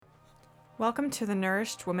Welcome to the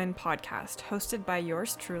Nourished Woman podcast, hosted by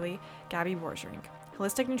yours truly, Gabby Worsrink,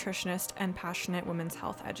 holistic nutritionist and passionate women's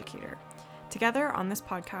health educator. Together on this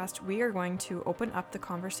podcast, we are going to open up the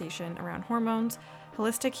conversation around hormones,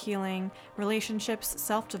 holistic healing, relationships,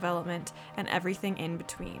 self-development, and everything in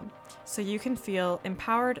between, so you can feel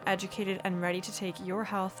empowered, educated, and ready to take your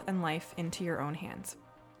health and life into your own hands.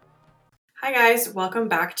 Hi guys, welcome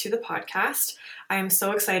back to the podcast. I am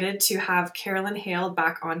so excited to have Caralyn Hale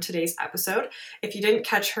back on today's episode. If you didn't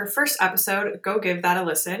catch her first episode, go give that a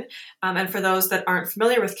listen. And for those that aren't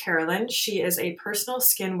familiar with Caralyn, she is a personal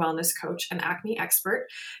skin wellness coach and acne expert.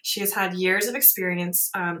 She has had years of experience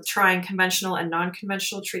trying conventional and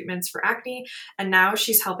non-conventional treatments for acne, and now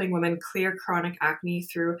she's helping women clear chronic acne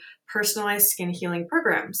through personalized skin healing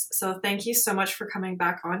programs. So thank you so much for coming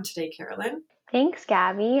back on today, Caralyn. Thanks,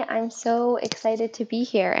 Gabby. I'm so excited to be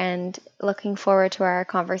here and looking forward to our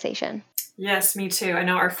conversation. Yes, me too. I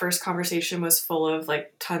know our first conversation was full of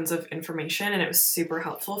tons of information and it was super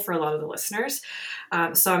helpful for a lot of the listeners.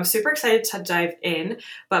 So I'm super excited to dive in.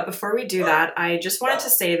 But before we do that, I just wanted to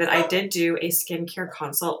say that I did do a skincare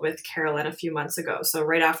consult with Caralyn a few months ago. So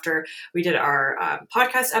right after we did our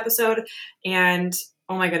podcast episode, and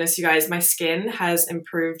oh my goodness, you guys, my skin has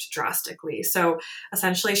improved drastically. So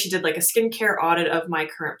essentially she did a skincare audit of my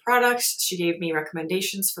current products. She gave me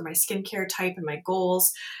recommendations for my skincare type and my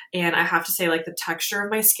goals. And I have to say the texture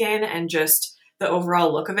of my skin and just the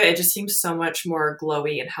overall look of it, it just seems so much more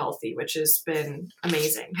glowy and healthy, which has been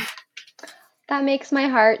amazing. That makes my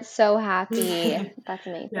heart so happy. That's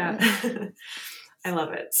amazing. Yeah, I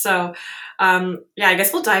love it. So I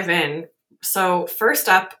guess we'll dive in. So first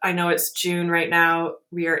up, I know it's June right now.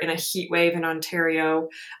 We are in a heat wave in Ontario.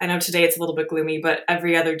 I know today it's a little bit gloomy, but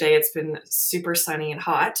every other day it's been super sunny and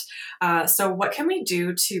hot. So what can we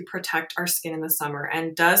do to protect our skin in the summer?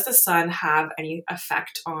 And does the sun have any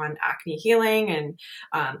effect on acne healing and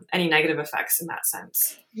any negative effects in that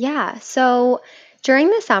sense? Yeah. So during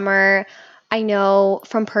the summer, I know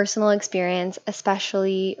from personal experience,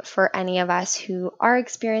 especially for any of us who are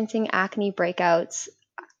experiencing acne breakouts,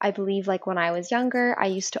 I believe when I was younger, I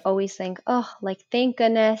used to always think, thank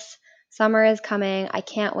goodness summer is coming. I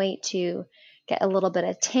can't wait to get a little bit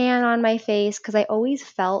of tan on my face, because I always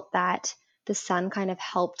felt that the sun kind of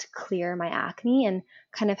helped clear my acne and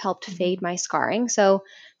kind of helped fade my scarring. So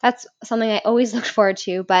that's something I always looked forward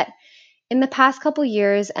to. But in the past couple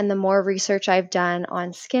years and the more research I've done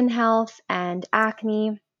on skin health and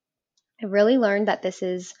acne, I really learned that this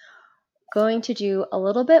is going to do a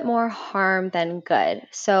little bit more harm than good.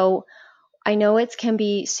 So I know it can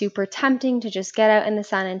be super tempting to just get out in the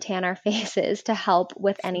sun and tan our faces to help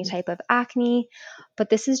with any type of acne, but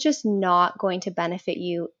this is just not going to benefit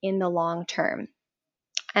you in the long term.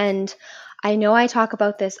 And I know I talk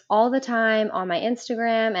about this all the time on my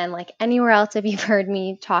Instagram and anywhere else if you've heard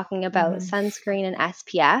me talking about sunscreen and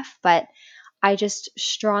SPF, but I just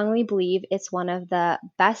strongly believe it's one of the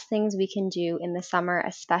best things we can do in the summer,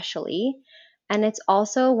 especially. And it's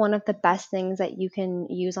also one of the best things that you can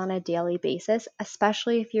use on a daily basis,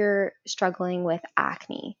 especially if you're struggling with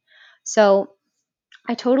acne. So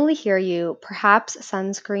I totally hear you. Perhaps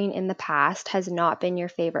sunscreen in the past has not been your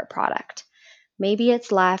favorite product. Maybe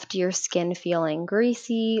it's left your skin feeling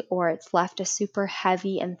greasy, or it's left a super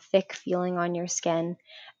heavy and thick feeling on your skin.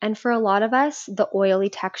 And for a lot of us, the oily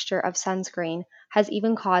texture of sunscreen has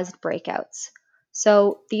even caused breakouts.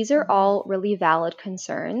 So these are all really valid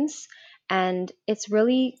concerns. And it's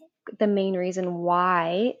really the main reason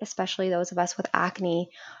why, especially those of us with acne,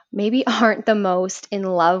 maybe aren't the most in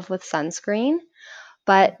love with sunscreen.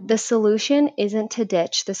 But the solution isn't to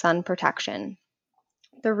ditch the sun protection.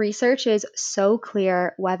 The research is so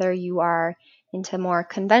clear whether you are into more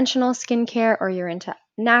conventional skincare or you're into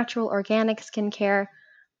natural organic skincare.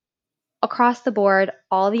 Across the board,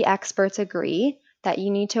 all the experts agree that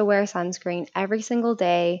you need to wear sunscreen every single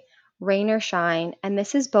day, rain or shine, and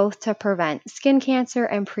this is both to prevent skin cancer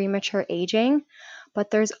and premature aging,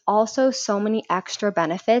 but there's also so many extra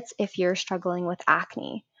benefits if you're struggling with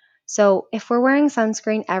acne. So if we're wearing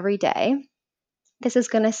sunscreen every day, this is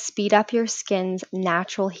going to speed up your skin's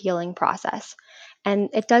natural healing process.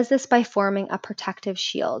 And it does this by forming a protective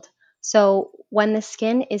shield. So when the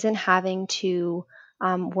skin isn't having to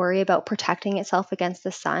worry about protecting itself against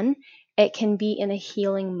the sun, it can be in a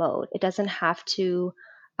healing mode. It doesn't have to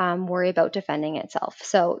worry about defending itself.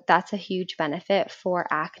 So that's a huge benefit for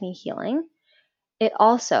acne healing. It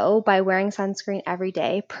also, by wearing sunscreen every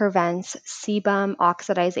day, prevents sebum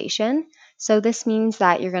oxidation. So this means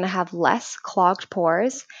that you're going to have less clogged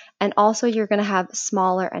pores, and also you're going to have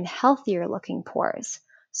smaller and healthier looking pores.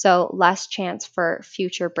 So less chance for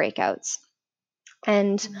future breakouts.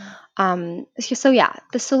 And so yeah,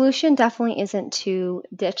 the solution definitely isn't to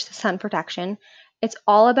ditch the sun protection. It's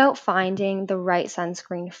all about finding the right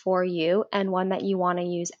sunscreen for you and one that you want to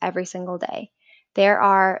use every single day. There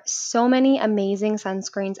are so many amazing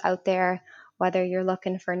sunscreens out there, whether you're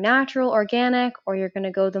looking for natural, organic, or you're going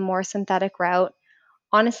to go the more synthetic route.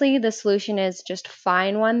 Honestly, the solution is just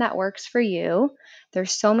find one that works for you.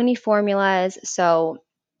 There's so many formulas, so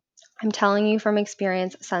I'm telling you from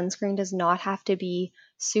experience, sunscreen does not have to be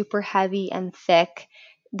super heavy and thick.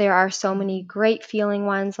 There are so many great feeling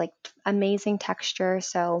ones, like amazing texture.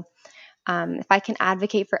 So, if I can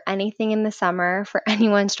advocate for anything in the summer for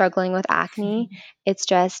anyone struggling with acne, it's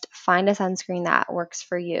just find a sunscreen that works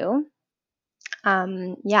for you.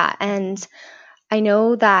 Yeah, and I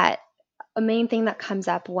know that a main thing that comes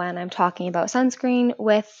up when I'm talking about sunscreen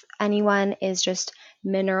with anyone is just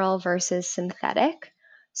mineral versus synthetic.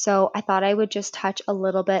 So I thought I would just touch a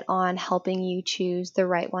little bit on helping you choose the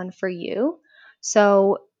right one for you.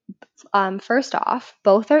 So, first off,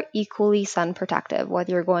 both are equally sun protective,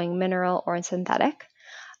 whether you're going mineral or synthetic.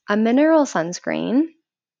 A mineral sunscreen,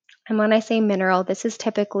 and when I say mineral, this is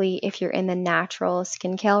typically if you're in the natural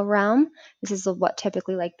skincare realm. This is what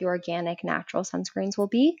typically like the organic natural sunscreens will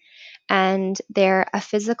be. And they're a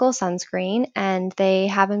physical sunscreen and they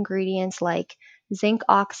have ingredients like zinc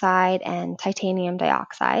oxide and titanium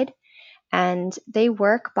dioxide. And they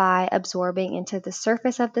work by absorbing into the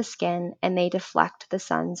surface of the skin and they deflect the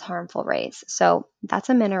sun's harmful rays. So that's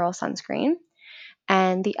a mineral sunscreen.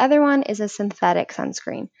 And the other one is a synthetic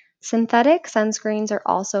sunscreen. Synthetic sunscreens are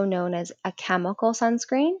also known as a chemical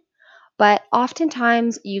sunscreen, but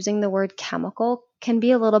oftentimes using the word chemical can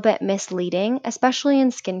be a little bit misleading, especially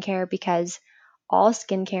in skincare because all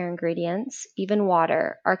skincare ingredients, even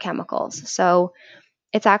water, are chemicals. So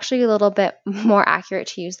it's actually a little bit more accurate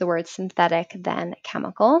to use the word synthetic than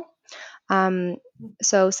chemical. Um,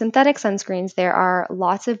 so, synthetic sunscreens, there are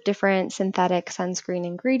lots of different synthetic sunscreen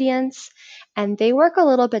ingredients, and they work a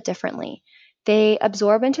little bit differently. They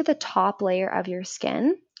absorb into the top layer of your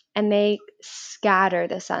skin and they scatter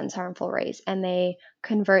the sun's harmful rays and they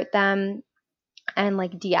convert them and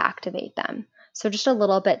like deactivate them. So, just a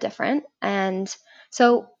little bit different. And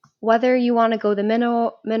so, whether you want to go the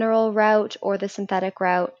mineral route or the synthetic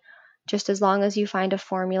route, just as long as you find a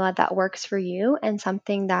formula that works for you and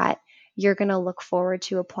something that you're going to look forward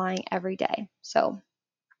to applying every day. So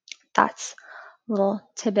that's a little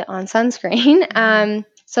tidbit on sunscreen.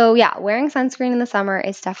 So yeah, wearing sunscreen in the summer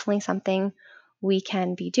is definitely something we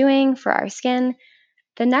can be doing for our skin.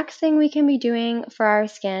 The next thing we can be doing for our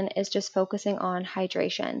skin is just focusing on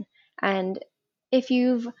hydration. And if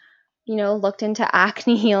you've, looked into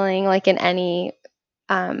acne healing, like in any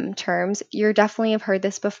terms, you definitely have heard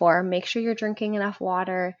this before. Make sure you're drinking enough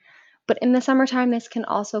water. But in the summertime, this can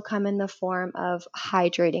also come in the form of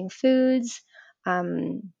hydrating foods,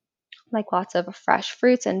 like lots of fresh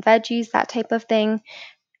fruits and veggies, that type of thing.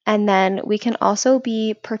 And then we can also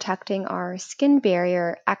be protecting our skin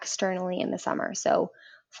barrier externally in the summer. So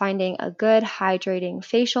finding a good hydrating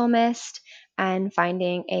facial mist and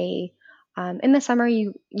finding in the summer,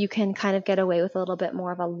 you can kind of get away with a little bit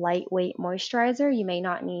more of a lightweight moisturizer. You may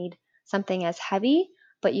not need something as heavy,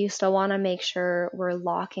 but you still want to make sure we're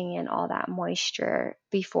locking in all that moisture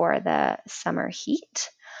before the summer heat.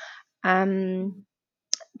 The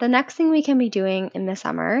next thing we can be doing in the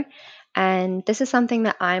summer, and this is something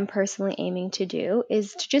that I'm personally aiming to do,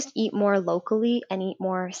 is to just eat more locally and eat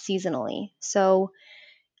more seasonally. So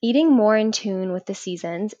eating more in tune with the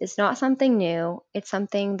seasons is not something new. It's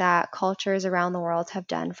something that cultures around the world have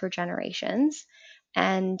done for generations.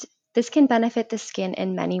 And this can benefit the skin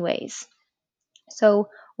in many ways. So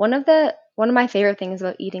one of my favorite things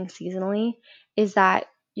about eating seasonally is that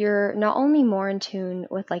you're not only more in tune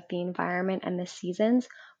with like the environment and the seasons,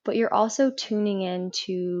 but you're also tuning in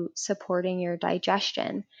to supporting your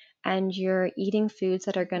digestion and you're eating foods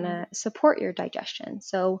that are going to support your digestion.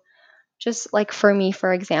 So just like for me,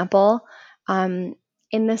 for example, in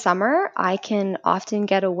the summer, I can often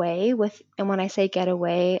get away with, and when I say get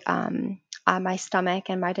away, my stomach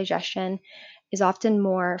and my digestion is often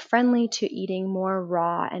more friendly to eating more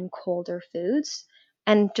raw and colder foods.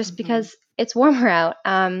 And just because it's warmer out.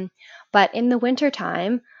 But in the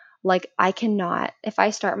wintertime, like I cannot, if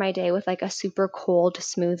I start my day with like a super cold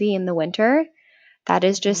smoothie in the winter, that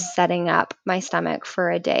is just setting up my stomach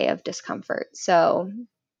for a day of discomfort. So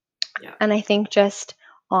and I think just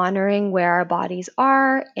honoring where our bodies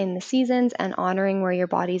are in the seasons and honoring where your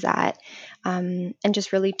body's at, and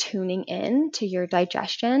just really tuning in to your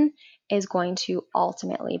digestion is going to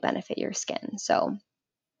ultimately benefit your skin. So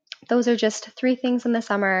those are just 3 things in the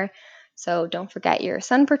summer. So don't forget your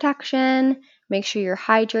sun protection, Make sure you're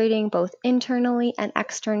hydrating both internally and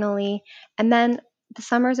externally. And then the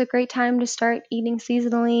summer is a great time to start eating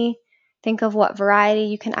seasonally. Think of what variety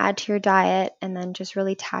you can add to your diet, and then just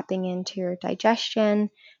really tapping into your digestion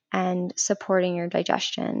and supporting your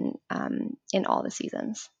digestion in all the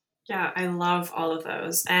seasons. Yeah, I love all of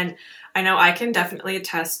those. And I know I can definitely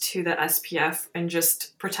attest to the SPF and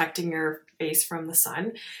just protecting your face from the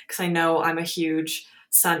sun, because I know I'm a huge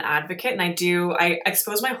sun advocate, and I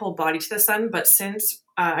expose my whole body to the sun. But since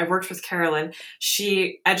I worked with Caralyn,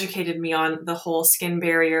 she educated me on the whole skin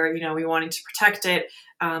barrier, we wanting to protect it.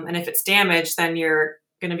 And if it's damaged, then you're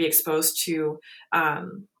going to be exposed to,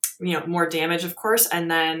 more damage, of course,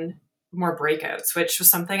 and then more breakouts, which was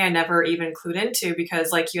something I never even clued into,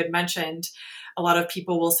 because like you had mentioned, a lot of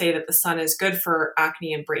people will say that the sun is good for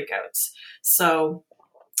acne and breakouts. So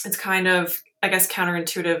it's kind of, I guess,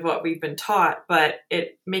 counterintuitive what we've been taught, but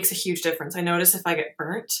it makes a huge difference. I notice if I get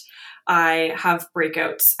burnt, I have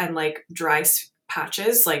breakouts and like dry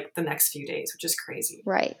patches like the next few days, which is crazy.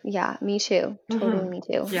 Right. Yeah, me too. Totally me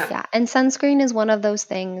too. Yeah. Yeah. And sunscreen is one of those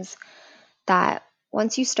things that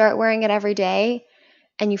once you start wearing it every day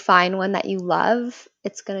and you find one that you love,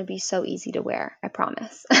 it's going to be so easy to wear. I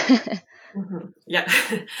promise. Yeah,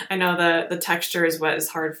 I know the texture is what is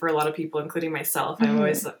hard for a lot of people, including myself.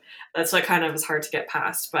 That's what kind of is hard to get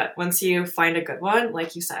past. But once you find a good one,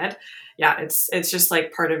 like you said, yeah, it's just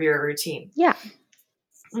like part of your routine. Yeah.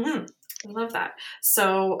 I love that.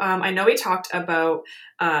 So I know we talked about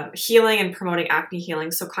healing and promoting acne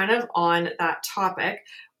healing. So kind of on that topic,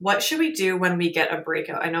 what should we do when we get a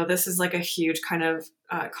breakout? I know this is like a huge kind of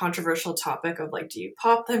controversial topic of like, do you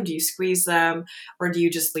pop them, do you squeeze them, or do you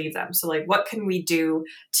just leave them? So like, what can we do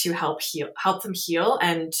to help them heal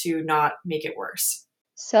and to not make it worse?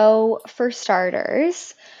 So for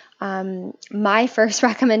starters, my first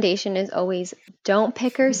recommendation is always don't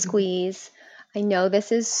pick or squeeze. I know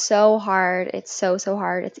this is so hard. It's so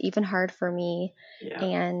hard. It's even hard for me. Yeah.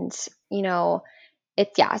 And,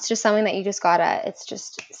 it's just something that you just it's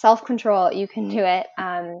just self-control. You can do it.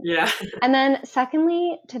 Yeah. And then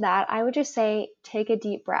secondly to that, I would just say take a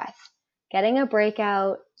deep breath. Getting a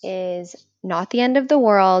breakout is not the end of the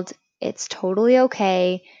world. It's totally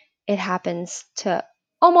okay. It happens to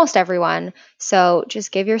almost everyone. So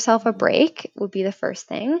just give yourself a break would be the first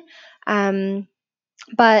thing.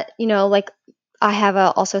 But, like I have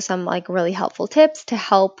also some like really helpful tips to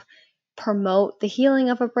help promote the healing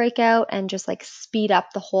of a breakout and just like speed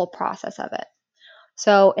up the whole process of it.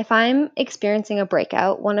 So, if I'm experiencing a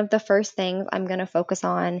breakout, one of the first things I'm going to focus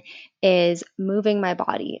on is moving my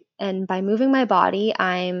body. And by moving my body,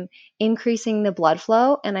 I'm increasing the blood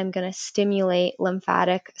flow and I'm going to stimulate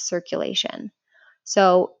lymphatic circulation.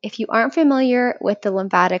 So, if you aren't familiar with the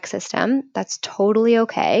lymphatic system, that's totally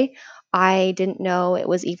okay. I didn't know it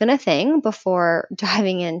was even a thing before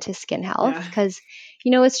diving into skin health because,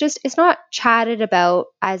 it's not chatted about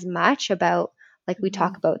as much about like we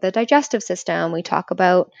talk about the digestive system, we talk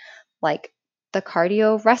about like the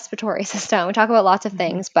cardiorespiratory system, we talk about lots of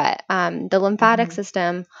things, but the lymphatic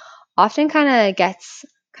system often kind of gets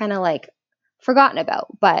kind of like forgotten about.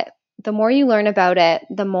 But the more you learn about it,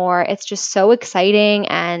 the more it's just so exciting.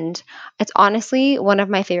 And it's honestly one of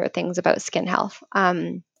my favorite things about skin health.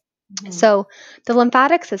 So the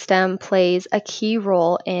lymphatic system plays a key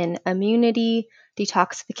role in immunity,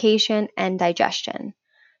 detoxification, and digestion.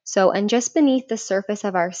 So, and just beneath the surface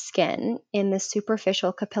of our skin in the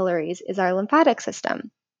superficial capillaries is our lymphatic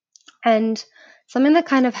system. And something that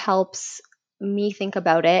kind of helps me think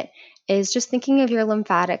about it is just thinking of your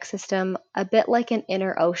lymphatic system a bit like an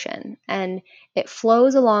inner ocean, and it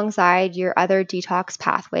flows alongside your other detox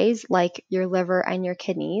pathways like your liver and your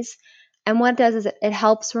kidneys. And what it does is it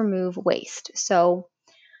helps remove waste. So,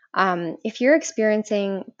 if you're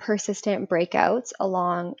experiencing persistent breakouts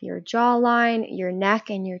along your jawline, your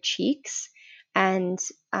neck, and your cheeks, and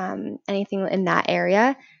anything in that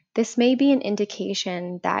area, this may be an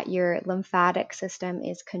indication that your lymphatic system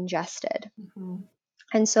is congested.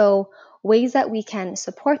 And so, ways that we can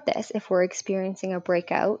support this if we're experiencing a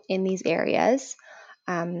breakout in these areas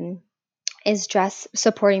is just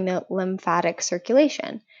supporting the lymphatic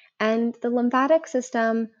circulation. And the lymphatic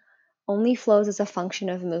system only flows as a function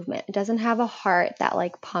of movement. It doesn't have a heart that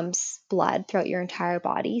like pumps blood throughout your entire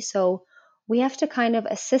body. So we have to kind of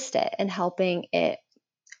assist it in helping it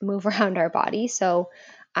move around our body. So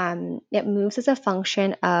it moves as a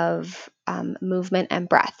function of movement and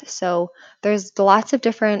breath. So there's lots of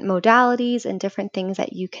different modalities and different things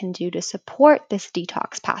that you can do to support this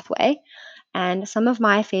detox pathway. And some of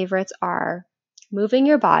my favorites are moving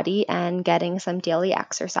your body and getting some daily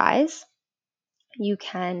exercise. You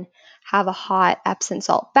can have a hot Epsom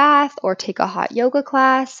salt bath or take a hot yoga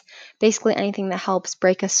class, basically anything that helps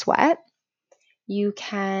break a sweat. You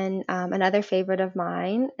can, another favorite of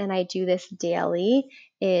mine, and I do this daily,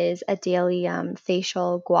 is a daily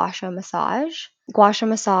facial gua sha massage. Gua sha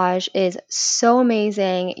massage is so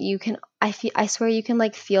amazing. I swear you can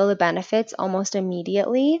like feel the benefits almost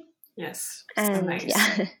immediately. Yes. So And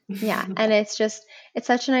nice. yeah. And it's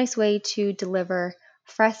such a nice way to deliver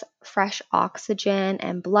fresh oxygen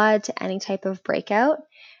and blood to any type of breakout.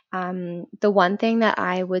 The one thing that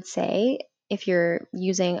I would say if you're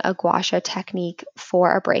using a gua sha technique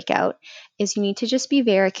for a breakout is you need to just be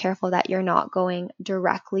very careful that you're not going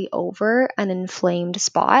directly over an inflamed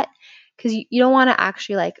spot, because you don't want to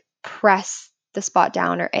actually like press the spot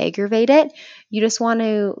down or aggravate it. You just want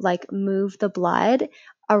to like move the blood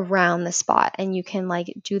around the spot, and you can like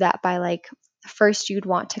do that by like, first you'd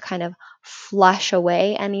want to kind of flush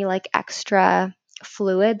away any like extra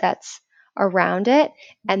fluid that's around it,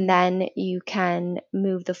 and then you can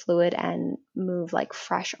move the fluid and move like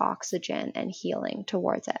fresh oxygen and healing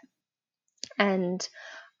towards it. And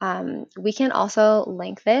we can also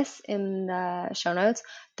link this in the show notes.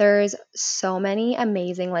 There's so many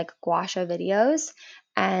amazing like gua sha videos,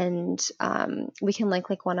 and we can link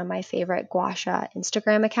like one of my favorite gua sha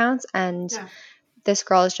Instagram accounts. And this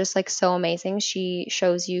girl is just like so amazing. She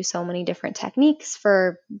shows you so many different techniques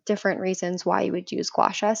for different reasons why you would use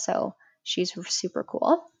gua sha. So she's super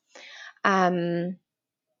cool. Another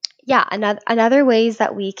ways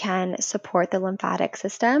that we can support the lymphatic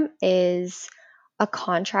system is a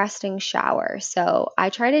contrasting shower. So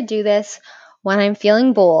I try to do this when I'm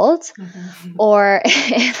feeling bold, or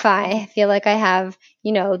if I feel like I have,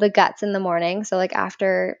 the guts in the morning. So like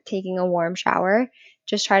after taking a warm shower,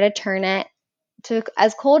 just try to turn it to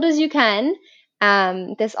as cold as you can.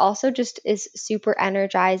 This also just is super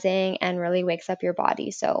energizing and really wakes up your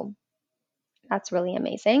body. So that's really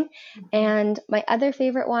amazing. And my other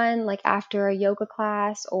favorite one, like after a yoga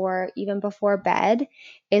class or even before bed,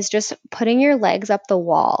 is just putting your legs up the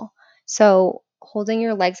wall. So holding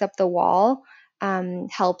your legs up the wall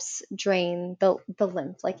helps drain the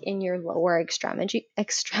lymph like in your lower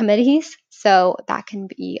extremities. So that can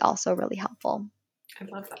be also really helpful. I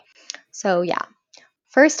love that. So yeah,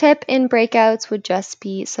 first tip in breakouts would just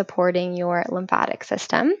be supporting your lymphatic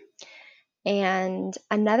system. And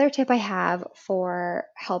another tip I have for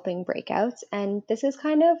helping breakouts, and this is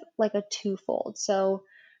kind of like a twofold. So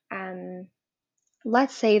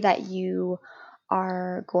let's say that you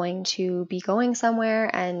are going to be going somewhere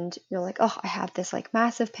and you're like, oh, I have this like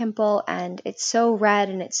massive pimple and it's so red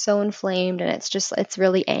and it's so inflamed and it's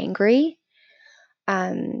really angry.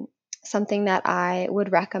 Something that I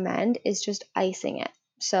would recommend is just icing it.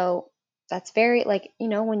 So that's very like,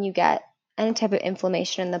 when you get any type of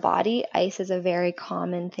inflammation in the body, ice is a very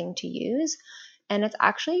common thing to use. And it's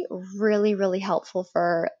actually really, really helpful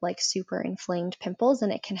for like super inflamed pimples,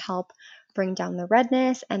 and it can help bring down the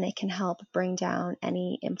redness and it can help bring down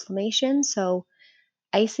any inflammation. So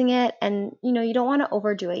icing it, and you don't want to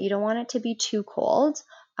overdo it. You don't want it to be too cold.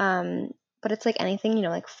 But it's like anything,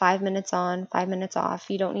 like 5 minutes on, 5 minutes off.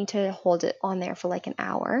 You don't need to hold it on there for like an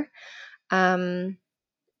hour.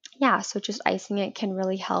 So just icing it can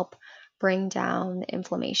really help bring down the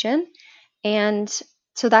inflammation. And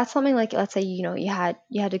so that's something like, let's say, you had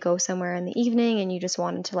to go somewhere in the evening and you just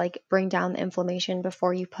wanted to like bring down the inflammation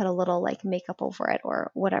before you put a little like makeup over it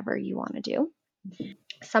or whatever you want to do.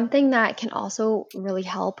 Something that can also really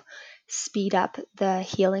help speed up the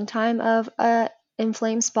healing time of a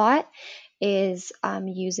inflamed spot is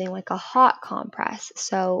using like a hot compress.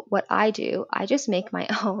 So what I do, I just make my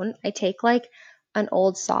own. I take like an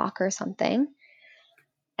old sock or something,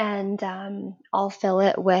 and I'll fill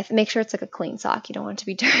it with, make sure it's like a clean sock. You don't want it to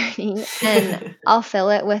be dirty. And I'll fill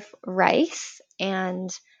it with rice, and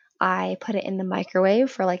I put it in the microwave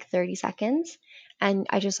for like 30 seconds. And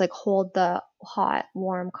I just like hold the hot,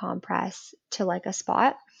 warm compress to like a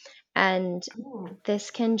spot. And this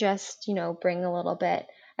can just, bring a little bit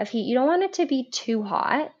of heat. You don't want it to be too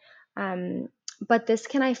hot. But this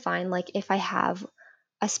can, I find, like if I have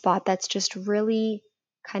a spot that's just really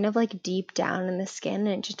kind of like deep down in the skin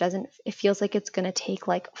and it feels like it's going to take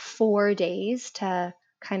like 4 days to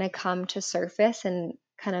kind of come to surface and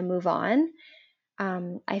kind of move on.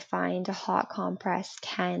 I find a hot compress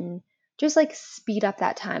can just like speed up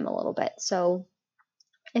that time a little bit. So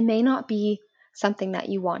it may not be something that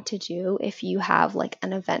you want to do if you have like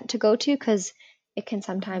an event to go to, because it can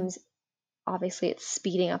sometimes, obviously it's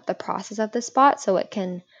speeding up the process of the spot, so it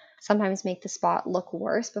can sometimes make the spot look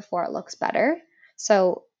worse before it looks better.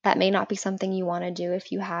 So that may not be something you want to do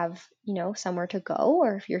if you have, somewhere to go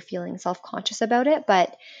or if you're feeling self-conscious about it.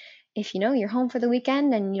 But if you're home for the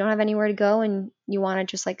weekend and you don't have anywhere to go and you want to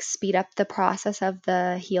just like speed up the process of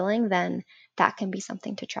the healing, then that can be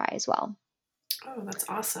something to try as well. Oh, that's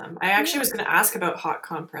awesome. I actually was going to ask about hot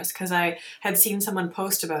compress because I had seen someone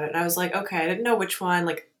post about it. And I was like, okay, I didn't know which one,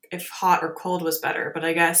 like if hot or cold was better, but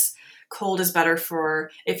I guess cold is better for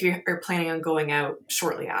if you're planning on going out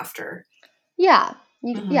shortly after. Yeah.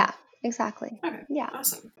 Mm-hmm. Yeah, exactly. Okay. Yeah.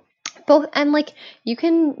 Awesome. Both, and like you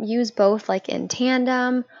can use both like in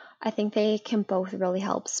tandem. I think they can both really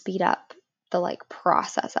help speed up the like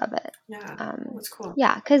process of it. Yeah. That's cool.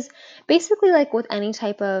 Yeah, because basically like with any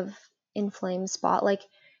type of inflamed spot, like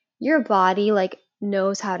your body like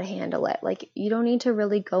knows how to handle it. Like you don't need to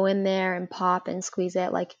really go in there and pop and squeeze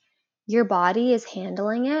it. Like your body is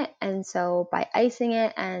handling it. And so by icing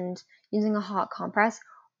it and using a hot compress,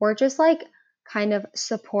 we're just like kind of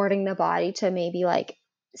supporting the body to maybe like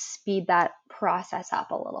speed that process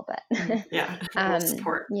up a little bit. Yeah. A little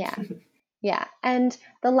support. Yeah. Yeah. And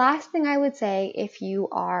the last thing I would say, if you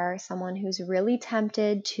are someone who's really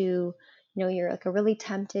tempted to, you're like a really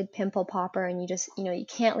tempted pimple popper and you just, you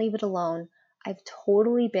can't leave it alone. I've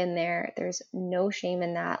totally been there. There's no shame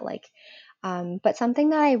in that. Like, but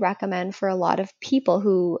something that I recommend for a lot of people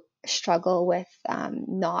who struggle with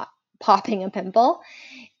not popping a pimple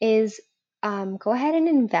is go ahead and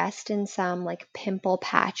invest in some like pimple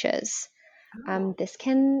patches. Oh. This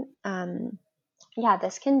can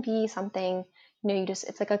this can be something,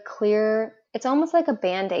 it's like a clear, it's almost like a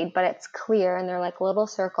band-aid, but it's clear and they're like little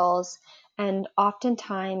circles. And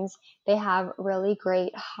oftentimes they have really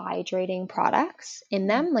great hydrating products in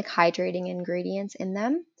them, like hydrating ingredients in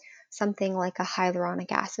them. Something like a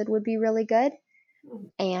hyaluronic acid would be really good.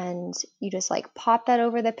 And you just like pop that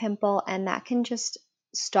over the pimple, and that can just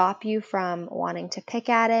stop you from wanting to pick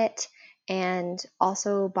at it. And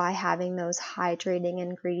also by having those hydrating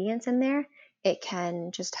ingredients in there, it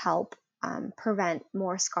can just help prevent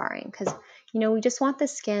more scarring, because we just want the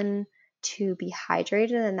skin to be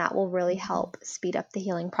hydrated, and that will really help speed up the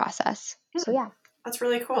healing process. So yeah, That's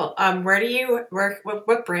really cool.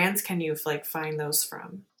 What brands can you like find those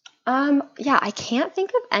from? I can't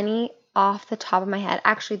think of any off the top of my head.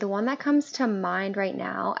 Actually, the one that comes to mind right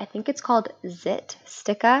now, I think it's called Zit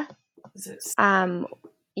Sticka. Is it?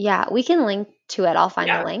 Yeah, we can link to it. I'll find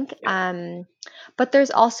the link. Yeah. But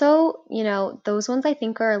there's also, those ones I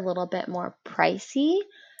think are a little bit more pricey.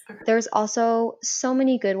 Okay. There's also so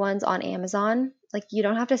many good ones on Amazon. Like you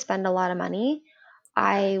don't have to spend a lot of money.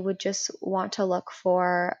 I would just want to look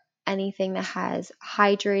for anything that has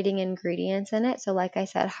hydrating ingredients in it. So like I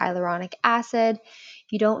said, hyaluronic acid.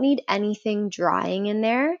 You don't need anything drying in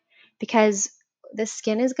there, because the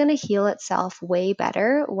skin is going to heal itself way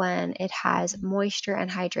better when it has moisture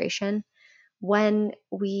and hydration.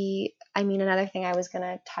 Another thing I was going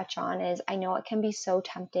to touch on is, I know it can be so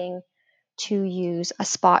tempting to use a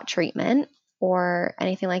spot treatment or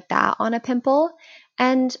anything like that on a pimple.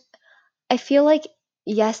 And I feel like,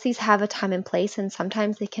 yes, these have a time and place, and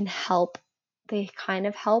sometimes they kind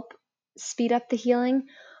of help speed up the healing,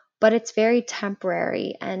 but it's very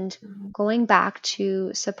temporary. And going back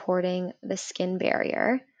to supporting the skin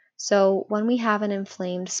barrier. So when we have an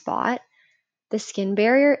inflamed spot, the skin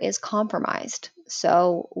barrier is compromised.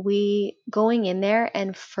 So we going in there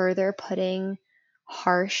and further putting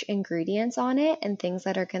harsh ingredients on it and things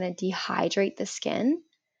that are going to dehydrate the skin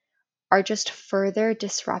are just further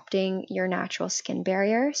disrupting your natural skin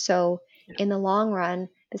barrier. So in the long run,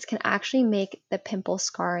 this can actually make the pimple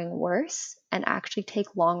scarring worse and actually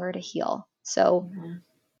take longer to heal. So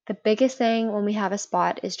the biggest thing when we have a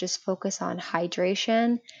spot is just focus on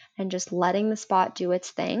hydration and just letting the spot do its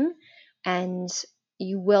thing. And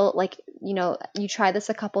you will, you try this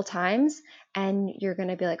a couple times and you're going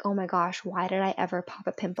to be like, oh my gosh, why did I ever pop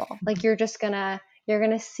a pimple? Like you're going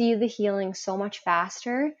to see the healing so much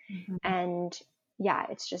faster. And yeah,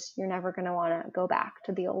 it's just, you're never going to want to go back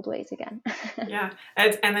to the old ways again. Yeah,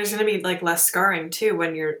 and there's going to be like less scarring too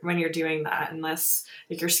when you're doing that, unless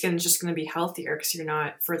like your skin's just going to be healthier because you're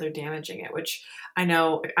not further damaging it. Which I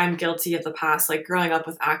know I'm guilty of the past. Like growing up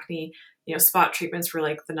with acne, spot treatments were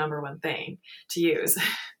like the number one thing to use.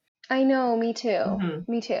 I know, me too.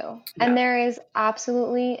 Me too. Yeah. And there is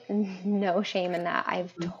absolutely no shame in that.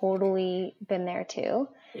 I've totally been there too.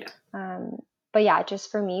 Yeah. But yeah,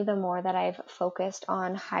 just for me, the more that I've focused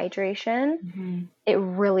on hydration, it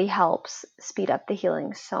really helps speed up the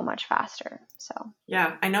healing so much faster. So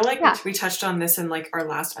yeah, I know we touched on this in like our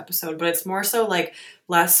last episode, but it's more so like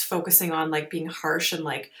less focusing on like being harsh and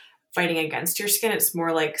like fighting against your skin. It's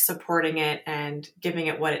more like supporting it and giving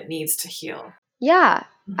it what it needs to heal. Yeah,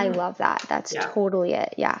 I love that. That's totally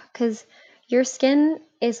it. Yeah, because your skin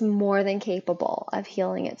is more than capable of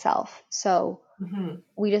healing itself. So Mm-hmm.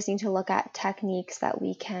 we just need to look at techniques that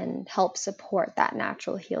we can help support that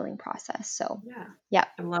natural healing process. So, yeah,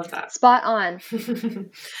 I love that. Spot on.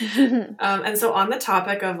 And so on the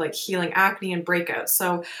topic of like healing acne and breakouts,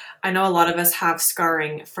 so I know a lot of us have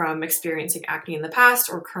scarring from experiencing acne in the past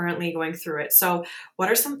or currently going through it. So what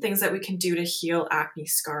are some things that we can do to heal acne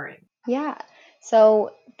scarring? Yeah.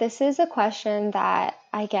 So this is a question that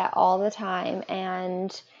I get all the time,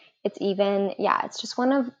 and it's even, it's just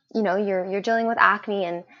one of, you're dealing with acne,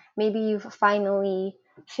 and maybe you've finally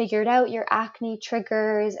figured out your acne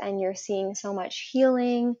triggers and you're seeing so much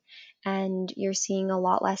healing and you're seeing a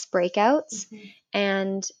lot less breakouts. Mm-hmm.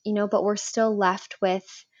 And, but we're still left with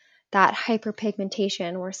that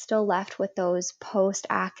hyperpigmentation. We're still left with those post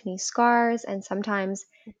acne scars, and sometimes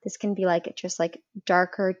this can be like just like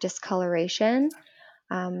darker discoloration.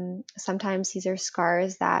 Sometimes these are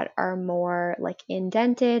scars that are more like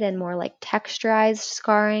indented and more like texturized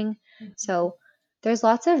scarring. Mm-hmm. So there's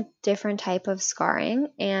lots of different type of scarring,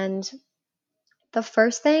 and the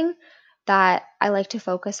first thing that I like to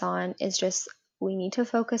focus on is just we need to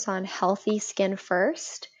focus on healthy skin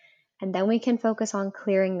first, and then we can focus on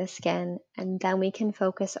clearing the skin, and then we can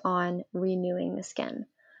focus on renewing the skin.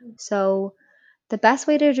 So the best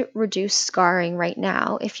way to reduce scarring right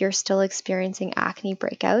now, if you're still experiencing acne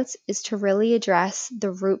breakouts, is to really address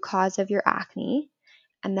the root cause of your acne.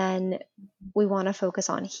 And then we want to focus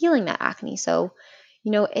on healing that acne. So,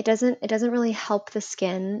 it doesn't really help the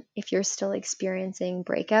skin if you're still experiencing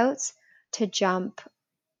breakouts to jump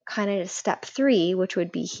kind of to step 3, which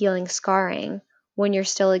would be healing scarring when you're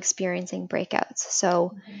still experiencing breakouts.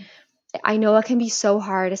 So, I know it can be so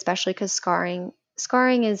hard, especially because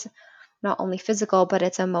scarring is not only physical, but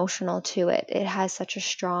it's emotional too. It has such a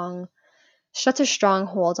strong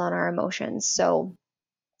hold on our emotions. So,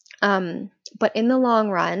 but in the long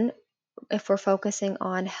run, if we're focusing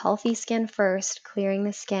on healthy skin first, clearing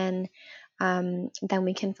the skin, then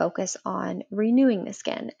we can focus on renewing the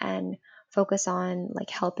skin and focus on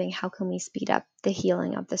like helping. How can we speed up the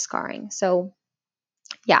healing of the scarring? So,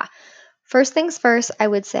 yeah. First things first, I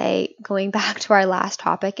would say, going back to our last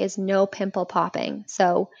topic, is no pimple popping.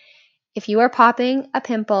 So, if you are popping a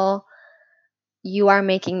pimple, you are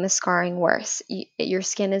making the scarring worse. Your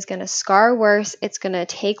skin is going to scar worse. It's going to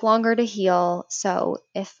take longer to heal. So,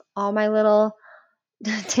 if all my little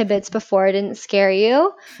tidbits before didn't scare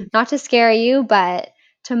you, not to scare you, but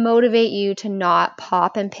to motivate you to not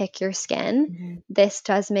pop and pick your skin, Mm-hmm. this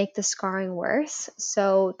does make the scarring worse.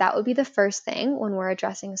 So that would be the first thing when we're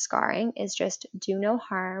addressing scarring, is just do no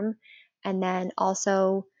harm. And then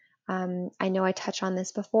also, I know I touched on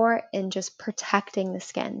this before, in just protecting the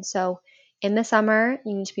skin. So in the summer,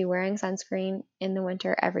 you need to be wearing sunscreen. In the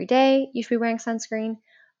winter, every day you should be wearing sunscreen.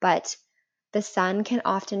 But the sun can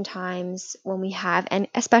oftentimes, when we have, and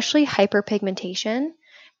especially hyperpigmentation,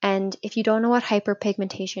 and if you don't know what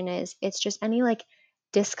hyperpigmentation is, it's just any like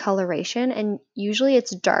discoloration, and usually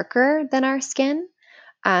it's darker than our skin,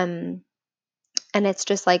 and it's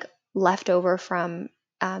just like left over from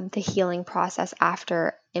the healing process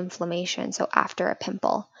after inflammation, so after a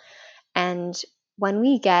pimple. And when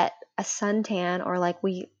we get a suntan, or like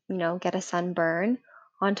we get a sunburn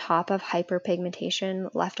on top of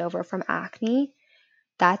hyperpigmentation left over from acne,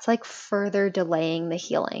 that's like further delaying the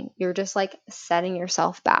healing. You're just like setting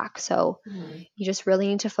yourself back. So you just really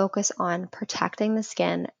need to focus on protecting the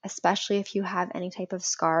skin, especially if you have any type of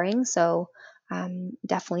scarring. So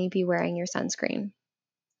definitely be wearing your sunscreen.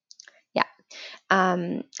 Yeah.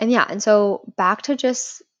 And so back to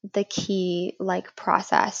just the key like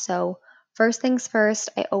process. So first things first,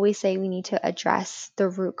 I always say we need to address the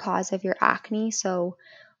root cause of your acne. So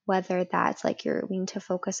whether that's like we need to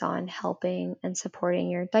focus on helping and supporting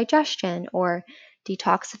your digestion or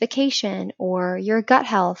detoxification or your gut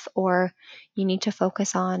health, or you need to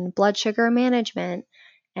focus on blood sugar management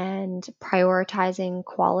and prioritizing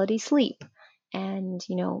quality sleep and,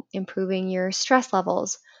 improving your stress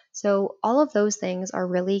levels. So all of those things are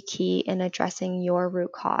really key in addressing your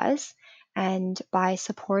root cause. And by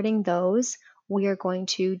supporting those, we are going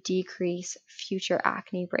to decrease future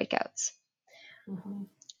acne breakouts. Mm-hmm.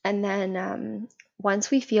 And then once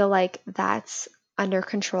we feel like that's under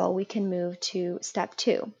control, we can move to step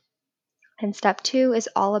 2. And step 2 is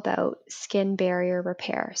all about skin barrier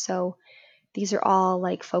repair. So these are all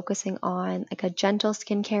like focusing on like a gentle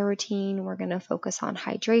skincare routine. We're going to focus on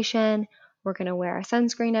hydration. We're going to wear our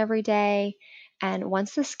sunscreen every day. And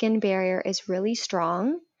once the skin barrier is really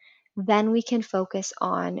strong, then we can focus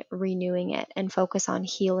on renewing it and focus on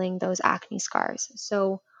healing those acne scars.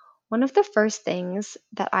 So one of the first things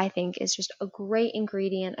that I think is just a great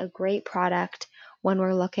ingredient, a great product when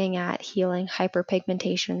we're looking at healing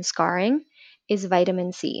hyperpigmentation and scarring is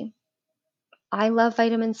vitamin C. I love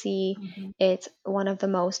vitamin C. It's one of the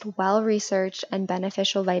most well-researched and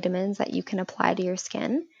beneficial vitamins that you can apply to your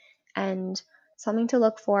skin. And something to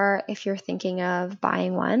look for if you're thinking of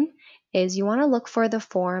buying one is you want to look for the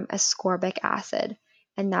form ascorbic acid.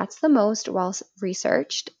 And that's the most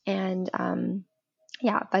well-researched. And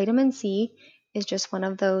vitamin C is just one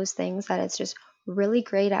of those things that it's just really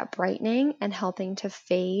great at brightening and helping to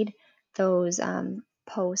fade those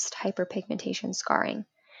post hyperpigmentation scarring.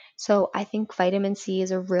 So I think vitamin C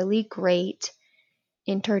is a really great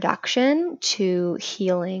introduction to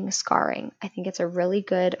healing scarring. I think it's a really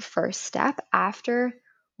good first step after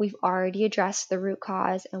we've already addressed the root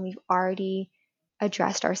cause and we've already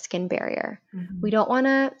addressed our skin barrier. We don't want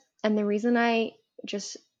to, and the reason I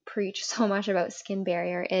just preach so much about skin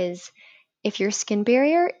barrier is if your skin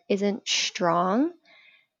barrier isn't strong,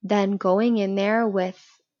 then going in there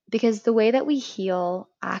because the way that we heal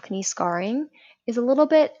acne scarring is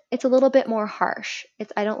it's a little bit more harsh.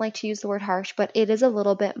 I don't like to use the word harsh, but it is a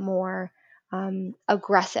little bit more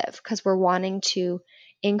aggressive because we're wanting to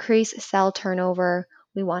increase cell turnover.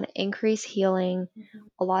 We want to increase healing.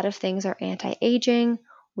 A lot of things are anti-aging.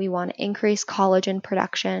 We want to increase collagen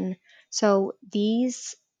production. So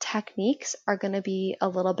these techniques are going to be a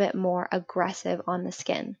little bit more aggressive on the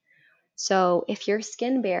skin. So if your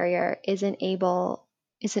skin barrier isn't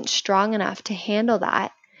strong enough to handle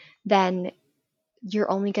that, then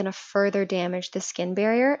you're only going to further damage the skin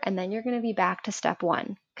barrier, and then you're going to be back to step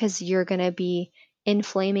one because you're going to be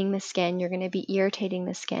inflaming the skin, you're going to be irritating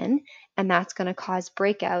the skin, and that's going to cause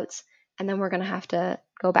breakouts, and then we're going to have to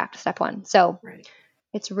go back to step one. So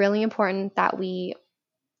It's really important that we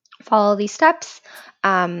follow these steps.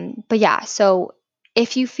 So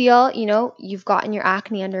if you feel, you've gotten your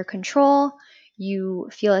acne under control, you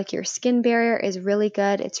feel like your skin barrier is really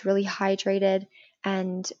good, it's really hydrated,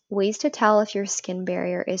 and ways to tell if your skin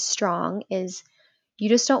barrier is strong is you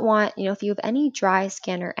just don't want, if you have any dry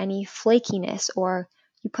skin or any flakiness, or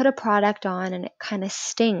you put a product on and it kind of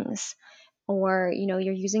stings, or, you're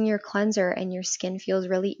using your cleanser and your skin feels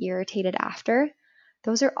really irritated after,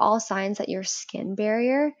 those are all signs that your skin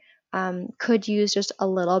barrier could use just a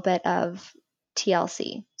little bit of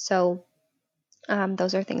TLC. So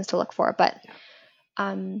those are things to look for. But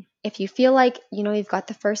if you feel like, you've got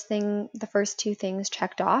the first two things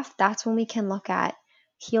checked off, that's when we can look at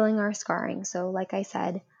healing our scarring. So like I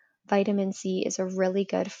said, vitamin C is a really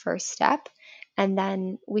good first step. And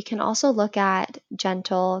then we can also look at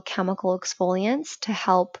gentle chemical exfoliants to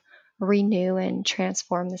help renew and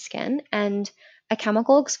transform the skin. And a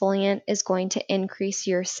chemical exfoliant is going to increase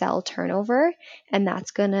your cell turnover, and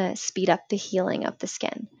that's going to speed up the healing of the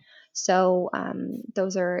skin. So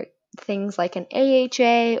those are things like an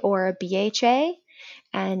AHA or a BHA,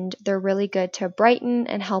 and they're really good to brighten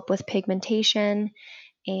and help with pigmentation.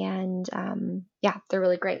 And they're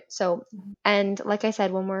really great. So, and like I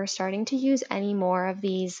said, when we're starting to use any more of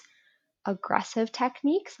these aggressive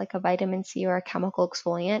techniques, like a vitamin C or a chemical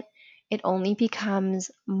exfoliant, it only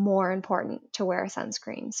becomes more important to wear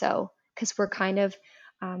sunscreen. So, because we're kind of,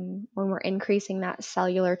 when we're increasing that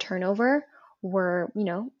cellular turnover,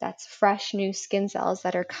 that's fresh new skin cells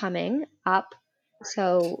that are coming up.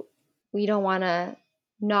 So we don't want to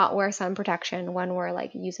not wear sun protection when we're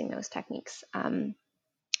like using those techniques.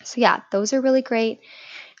 Those are really great.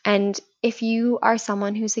 And if you are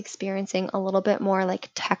someone who's experiencing a little bit more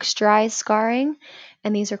like texturized scarring,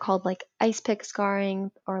 and these are called like ice pick scarring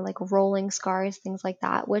or like rolling scars, things like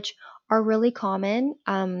that, which are really common,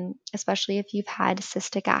 especially if you've had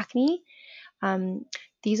cystic acne.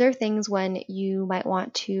 These are things when you might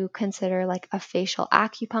want to consider like a facial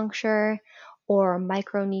acupuncture or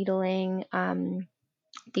microneedling.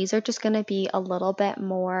 These are just going to be a little bit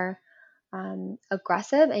more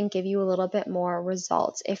aggressive and give you a little bit more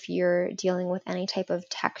results if you're dealing with any type of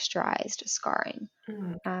texturized scarring.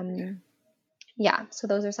 So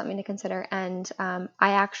those are something to consider. And I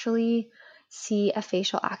actually see a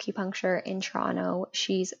facial acupuncture in Toronto.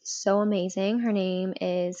 She's so amazing. Her name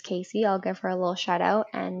is Casey. I'll give her a little shout out,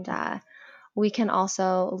 and we can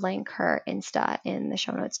also link her Insta in the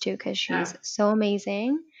show notes too, because she's so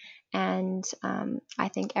amazing. And I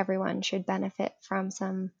think everyone should benefit from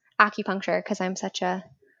some acupuncture because I'm such a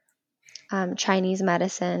Chinese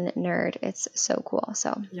medicine nerd. It's so cool.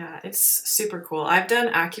 So yeah, it's super cool. I've done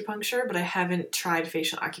acupuncture, but I haven't tried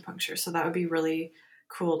facial acupuncture. So that would be really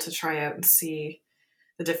cool to try out and see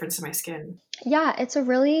the difference in my skin. Yeah, it's a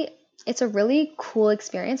really cool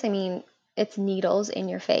experience. I mean, it's needles in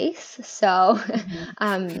your face. So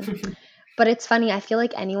But it's funny, I feel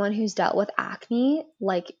like anyone who's dealt with acne,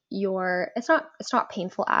 like it's not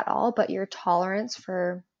painful at all, but your tolerance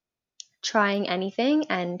for trying anything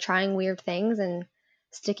and trying weird things and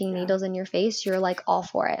sticking Yeah. needles in your face, you're like all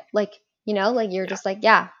for it. Like, like you're Yeah. just like,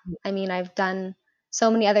 yeah, I mean, I've done so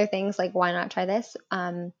many other things, like why not try this?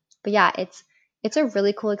 But yeah, it's a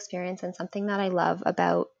really cool experience, and something that I love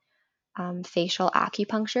about facial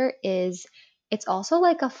acupuncture is it's also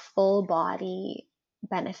like a full body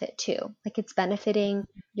benefit too. Like it's benefiting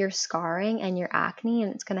your scarring and your acne,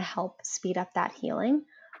 and it's going to help speed up that healing.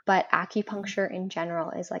 But acupuncture in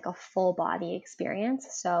general is like a full body experience.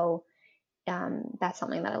 So that's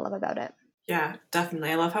something that I love about it. Yeah, definitely.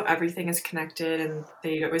 I love how everything is connected and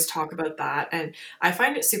they always talk about that. And I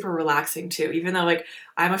find it super relaxing too, even though like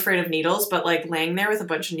I'm afraid of needles, but like laying there with a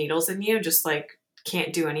bunch of needles in you, just like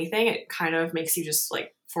can't do anything. It kind of makes you just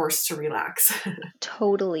like forced to relax.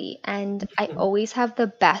 Totally. And I always have the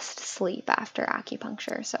best sleep after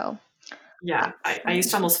acupuncture. So Yeah, that's I used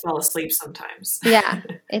to amazing. almost fall asleep sometimes. Yeah,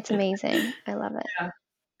 it's amazing. I love it. Yeah,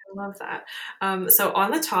 I love that. So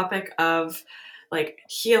on the topic of like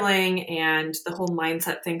healing and the whole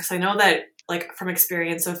mindset thing, because I know that like from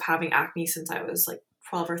experience of having acne since I was like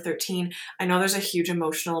 12 or 13, I know there's a huge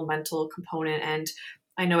emotional, mental component. And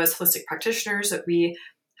I know as holistic practitioners that we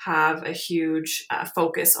have a huge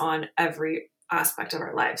focus on every aspect of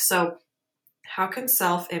our lives. So how can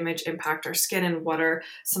self-image impact our skin, and what are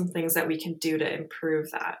some things that we can do to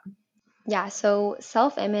improve that? Yeah, so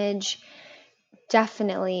self image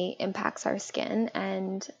definitely impacts our skin,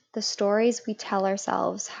 and the stories we tell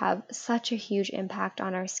ourselves have such a huge impact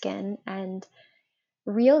on our skin. And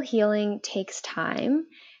real healing takes time,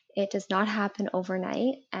 it does not happen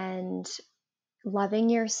overnight. And loving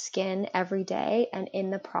your skin every day and in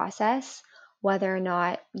the process, whether or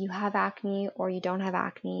not you have acne or you don't have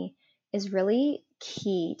acne, is really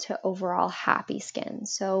key to overall happy skin.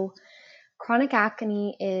 So chronic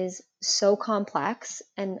acne is so complex,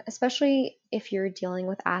 and especially if you're dealing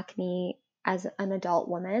with acne as an adult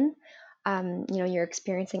woman, you're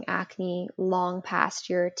experiencing acne long past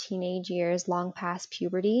your teenage years, long past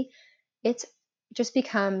puberty, it just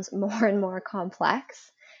becomes more and more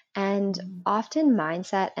complex. And Mhm. often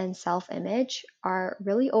mindset and self image are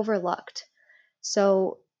really overlooked.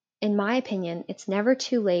 So, in my opinion, it's never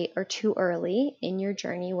too late or too early in your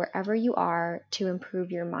journey, wherever you are, to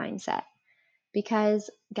improve your mindset. Because,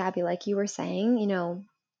 Gabby, like you were saying,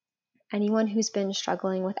 anyone who's been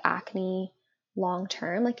struggling with acne long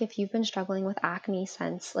term, like if you've been struggling with acne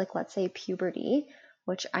since, like, let's say puberty,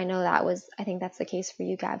 which I think that's the case for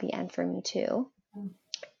you, Gabby, and for me too,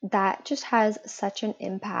 that just has such an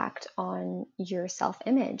impact on your self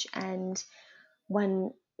image. And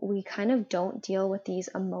when we kind of don't deal with these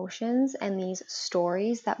emotions and these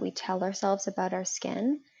stories that we tell ourselves about our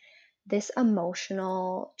skin, this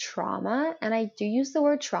emotional trauma, and I do use the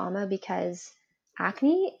word trauma because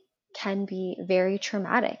acne can be very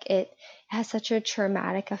traumatic. It has such a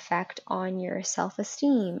traumatic effect on your self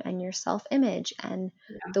esteem and your self image and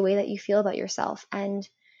Yeah. the way that you feel about yourself. And,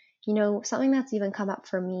 something that's even come up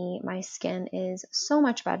for me, my skin is so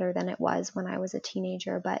much better than it was when I was a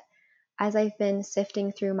teenager. But as I've been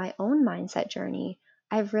sifting through my own mindset journey,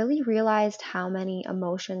 I've really realized how many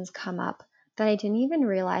emotions come up that I didn't even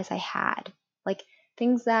realize I had. Like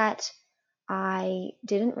things that I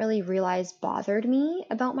didn't really realize bothered me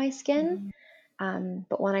about my skin. Mhm.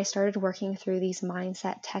 But when I started working through these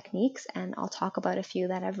mindset techniques, and I'll talk about a few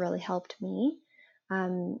that have really helped me,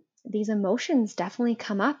 these emotions definitely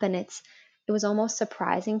come up, and it was almost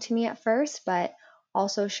surprising to me at first, but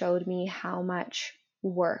also showed me how much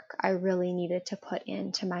work I really needed to put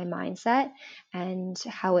into my mindset, and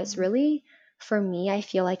how it's really, for me, I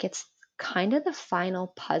feel like it's kind of the final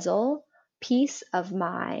puzzle piece of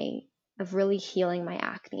really healing my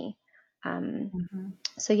acne. Um, Mhm.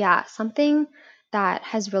 so yeah, something that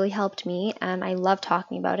has really helped me, and I love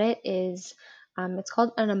talking about it, is it's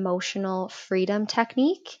called an emotional freedom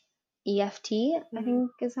technique. EFT, I Mhm.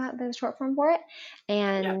 think is that the short form for it. Yeah.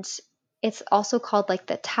 And it's also called like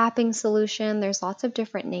the tapping solution. There's lots of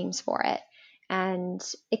different names for it. And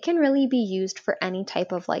it can really be used for any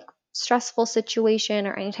type of like stressful situation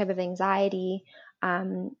or any type of anxiety.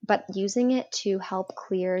 But using it to help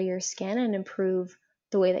clear your skin and improve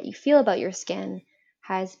the way that you feel about your skin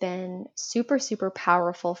has been super, super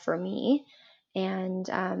powerful for me. And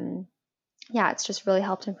yeah, it's just really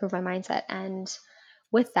helped improve my mindset. And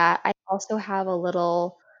with that, I also have a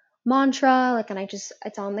little mantra, like, and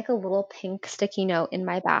it's on like a little pink sticky note in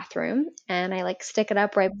my bathroom. And I like stick it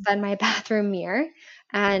up right beside my bathroom mirror.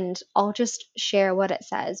 And I'll just share what it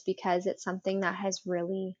says because it's something that has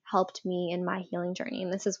really helped me in my healing journey.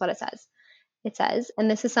 And this is what it says. It says,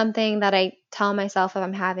 and this is something that I tell myself if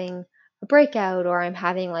I'm having a breakout or I'm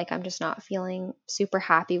just not feeling super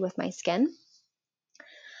happy with my skin.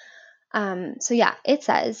 So yeah, it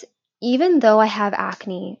says, even though I have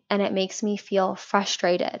acne and it makes me feel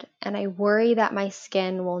frustrated and I worry that my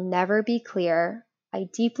skin will never be clear, I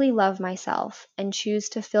deeply love myself and choose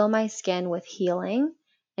to fill my skin with healing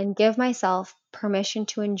and give myself permission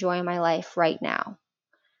to enjoy my life right now.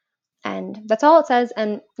 And that's all it says.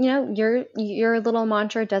 And your little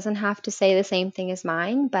mantra doesn't have to say the same thing as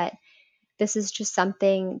mine, but this is just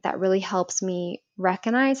something that really helps me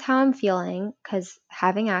recognize how I'm feeling because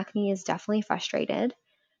having acne is definitely frustrated.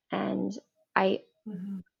 And I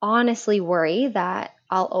honestly worry that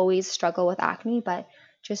I'll always struggle with acne, but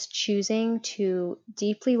just choosing to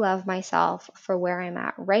deeply love myself for where I'm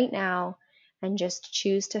at right now and just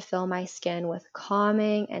choose to fill my skin with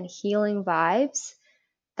calming and healing vibes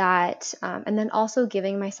and then also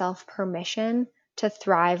giving myself permission to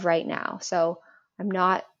thrive right now. So I'm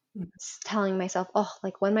not telling myself, oh,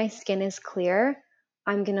 like when my skin is clear,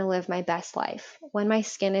 I'm going to live my best life. When my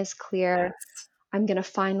skin is clear, I'm going to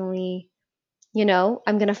finally,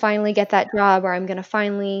 I'm going to finally get that job or I'm going to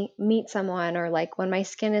finally meet someone. Or like when my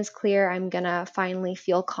skin is clear, I'm going to finally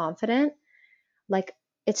feel confident. Like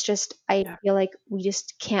it's just, I feel like we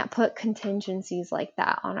just can't put contingencies like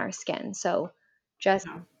that on our skin. So just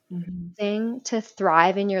thing to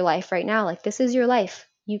thrive in your life right now. Like this is your life.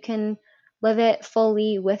 You can live it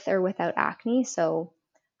fully with or without acne. So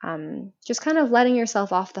just kind of letting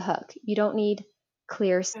yourself off the hook. You don't need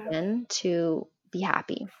clear skin to be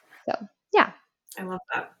happy. So yeah. I love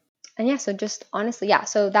that. And yeah, so just honestly, yeah.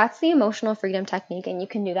 So that's the emotional freedom technique. And you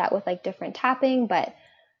can do that with like different tapping, but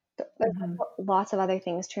there's lots of other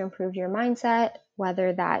things to improve your mindset,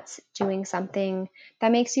 whether that's doing something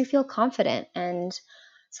that makes you feel confident. And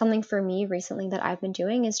something for me recently that I've been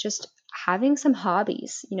doing is just having some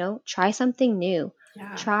hobbies, try something new,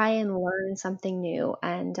 try and learn something new.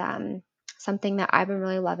 And something that I've been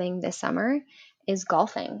really loving this summer is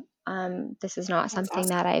golfing. This is not That's something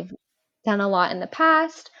awesome. that I've done a lot in the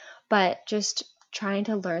past, but just trying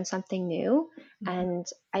to learn something new. And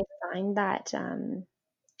I find that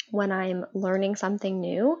when I'm learning something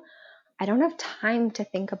new, I don't have time to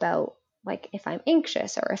think about like if I'm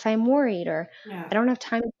anxious or if I'm worried, or I don't have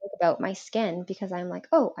time to think about my skin because I'm like,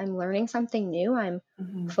 oh, I'm learning something new. I'm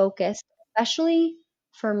focused, especially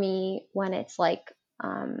for me when it's like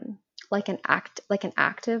an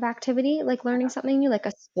active activity, like learning something new, like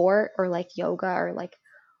a sport or like yoga or like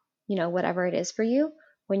whatever it is for you.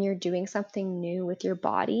 When you're doing something new with your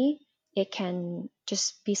body, it can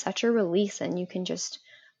just be such a release and you can just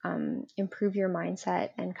improve your mindset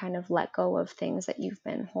and kind of let go of things that you've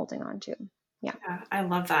been holding on to. Yeah. Yeah, I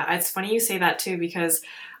love that. It's funny you say that too, because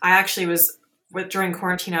I actually during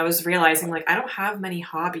quarantine, I was realizing like I don't have many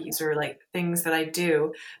hobbies or like things that I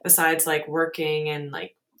do besides like working and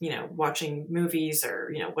like, watching movies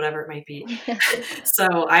or, whatever it might be.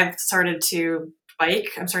 So I've started to bike.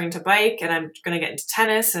 I'm starting to bike and I'm going to get into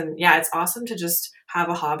tennis. And yeah, it's awesome to just have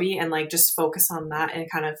a hobby and like just focus on that and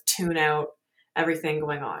kind of tune out everything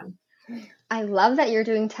going on. I love that you're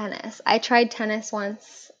doing tennis. I tried tennis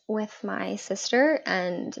once with my sister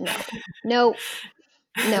and no,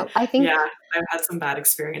 I think Yeah, I've had some bad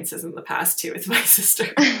experiences in the past too with my sister.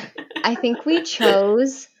 I think we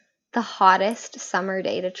chose the hottest summer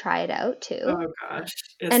day to try it out too. Oh gosh,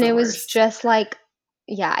 it's And the it was worst. just like,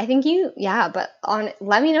 yeah, I think but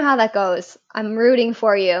let me know how that goes. I'm rooting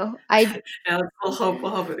for you. Yeah, we'll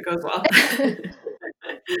hope it goes well.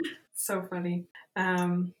 So funny.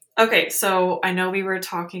 Okay, so I know we were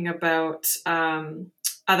talking about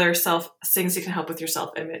other things that can help with your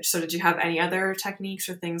self-image. So did you have any other techniques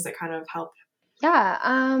or things that kind of help?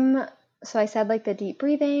 Yeah. So I said like the deep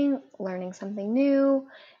breathing, learning something new,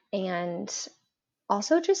 and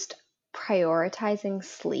also just prioritizing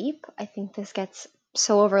sleep. I think this gets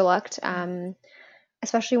so overlooked,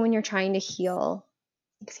 especially when you're trying to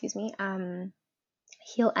excuse me,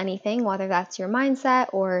 heal anything, whether that's your mindset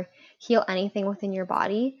or heal anything within your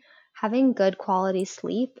body. Having good quality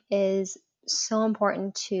sleep is so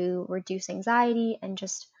important to reduce anxiety and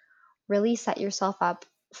just really set yourself up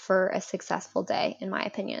for a successful day, in my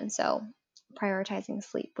opinion. So, prioritizing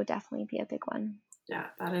sleep would definitely be a big one. Yeah,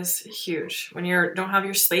 that is huge. When you don't have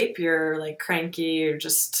your sleep, you're like cranky,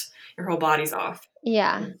 your whole body's off.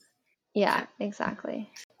 Yeah. Okay. Yeah, exactly.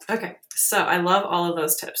 Okay, so I love all of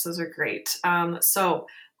those tips. Those are great. So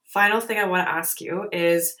final thing I want to ask you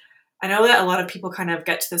is, I know that a lot of people kind of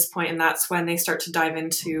get to this point and that's when they start to dive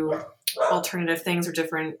into alternative things or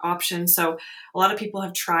different options. So a lot of people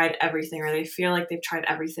have tried everything, or they feel like they've tried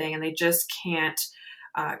everything and they just can't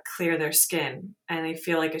clear their skin, and they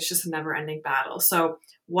feel like it's just a never ending battle. So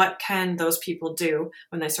what can those people do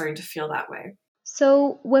when they're starting to feel that way?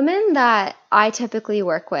 So, women that I typically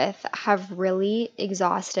work with have really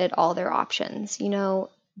exhausted all their options.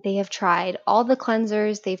 They have tried all the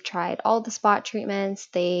cleansers, they've tried all the spot treatments,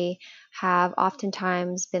 they have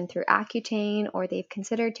oftentimes been through Accutane or they've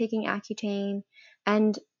considered taking Accutane,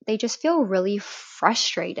 and they just feel really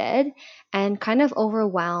frustrated and kind of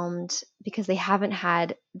overwhelmed because they haven't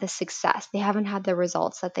had the success, they haven't had the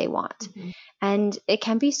results that they want. Mm-hmm. And it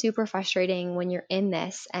can be super frustrating when you're in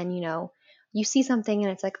this and you see something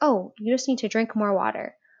and it's like, oh, you just need to drink more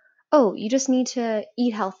water. Oh, you just need to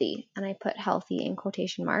eat healthy. And I put healthy in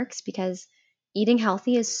quotation marks because eating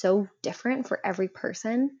healthy is so different for every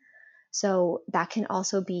person. So that can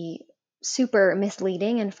also be super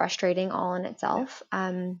misleading and frustrating all in itself.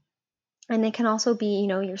 And it can also be,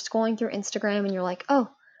 you're scrolling through Instagram and you're like, oh,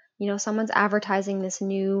 someone's advertising this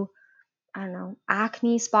new, I don't know,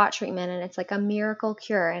 acne spot treatment and it's like a miracle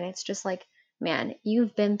cure. And it's just like, man,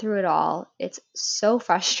 you've been through it all. It's so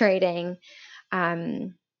frustrating.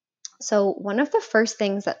 Um, so, one of the first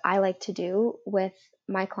things that I like to do with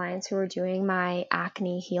my clients who are doing my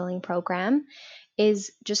acne healing program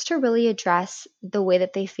is just to really address the way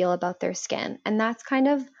that they feel about their skin. And that's kind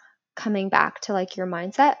of coming back to like your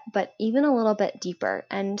mindset, but even a little bit deeper.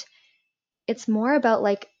 And it's more about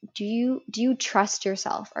like, do you trust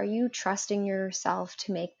yourself? Are you trusting yourself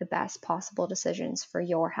to make the best possible decisions for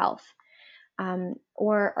your health?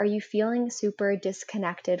 Or are you feeling super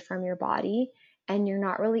disconnected from your body and you're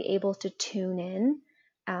not really able to tune in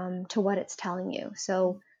to what it's telling you?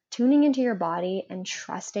 So tuning into your body and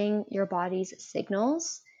trusting your body's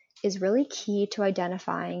signals is really key to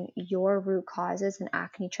identifying your root causes and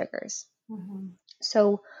acne triggers. Mm-hmm.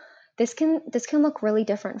 So this can look really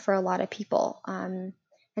different for a lot of people. And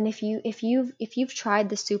if you've tried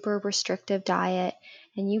the super restrictive diet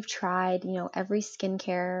and you've tried every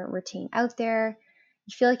skincare routine out there,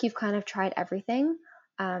 you feel like you've kind of tried everything.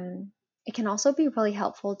 It can also be really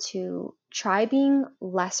helpful to try being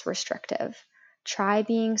less restrictive. Try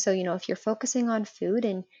being so if you're focusing on food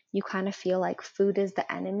and you kind of feel like food is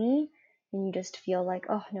the enemy, and you just feel like,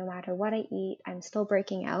 oh, no matter what I eat, I'm still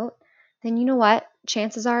breaking out, then you know what?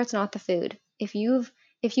 Chances are it's not the food. If you've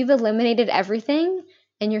eliminated everything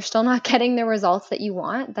and you're still not getting the results that you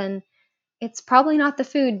want, then it's probably not the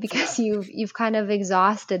food because you've kind of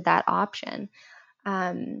exhausted that option.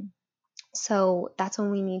 So that's when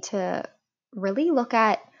we need to really look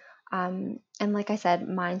at and like I said,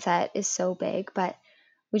 mindset is so big, but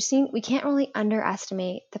we can't really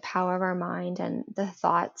underestimate the power of our mind and the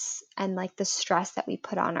thoughts and like the stress that we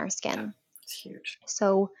put on our Yeah, skin. it's huge.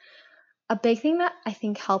 So a big thing that I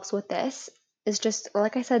think helps with this is just,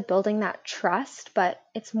 like I said, building that trust, but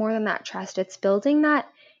it's more than that trust. It's building that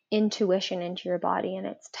intuition into your body and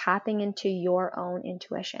it's tapping into your own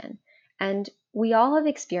intuition. And we all have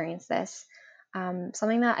experienced this.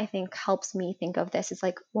 Something that I think helps me think of this is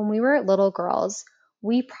like when we were little girls,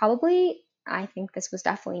 we probably, I think this was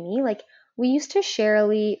definitely me, like we used to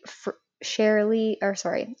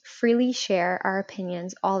freely share our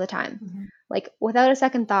opinions all the time. Mm-hmm. Like without a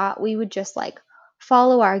second thought, we would just like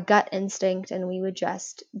follow our gut instinct and we would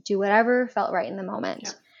just do whatever felt right in the moment.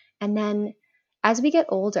 Yeah. And then as we get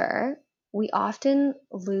older, we often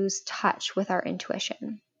lose touch with our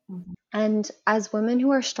intuition. Mm-hmm. And as women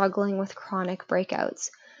who are struggling with chronic breakouts,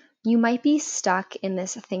 you might be stuck in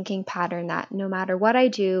this thinking pattern that no matter what I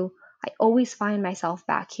do, I always find myself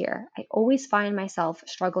back here. I always find myself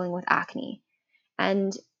struggling with acne.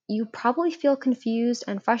 And you probably feel confused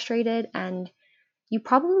and frustrated and you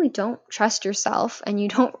probably don't trust yourself and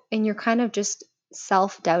you're kind of just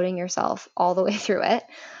self-doubting yourself all the way through it.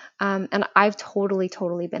 And I've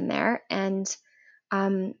totally been there. And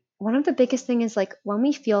one of the biggest thing is like when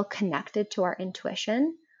we feel connected to our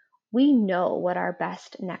intuition, we know what our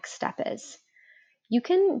best next step is. You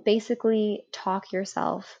can basically talk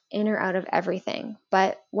yourself in or out of everything.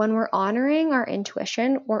 But when we're honoring our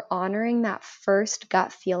intuition, we're honoring that first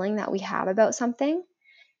gut feeling that we have about something.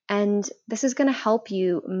 And this is going to help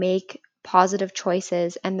you make positive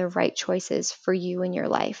choices and the right choices for you in your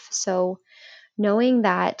life. So, knowing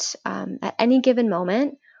that at any given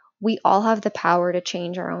moment, we all have the power to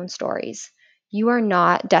change our own stories. You are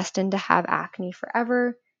not destined to have acne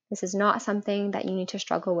forever. This is not something that you need to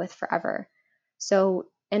struggle with forever. So,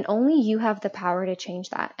 and only you have the power to change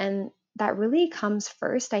that. And that really comes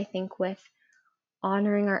first, I think, with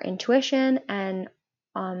honoring our intuition and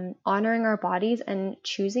honoring our bodies and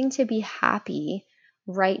choosing to be happy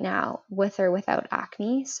right now with or without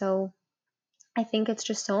acne. So I think it's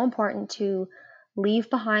just so important to leave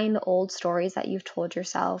behind the old stories that you've told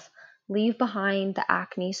yourself, leave behind the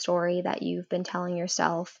acne story that you've been telling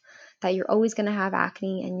yourself, that you're always going to have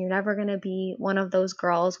acne and you're never going to be one of those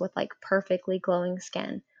girls with like perfectly glowing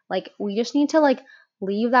skin. Like, we just need to like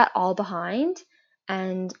leave that all behind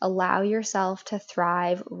and allow yourself to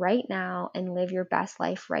thrive right now and live your best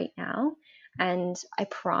life right now. And I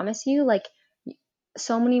promise you, like,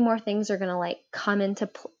 so many more things are going to like come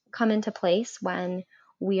into place when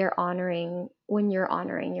you're honoring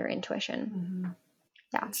your intuition. Mm-hmm.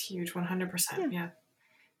 Yeah. That's huge. 100%. Yeah. Yeah.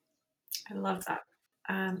 I love that.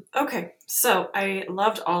 Okay. So I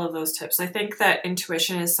loved all of those tips. I think that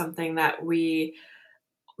intuition is something that we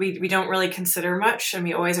don't really consider much, and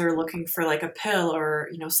we always are looking for like a pill or,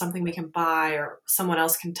 you know, something we can buy or someone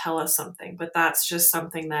else can tell us something, but that's just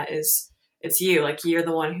something that is, it's you, like you're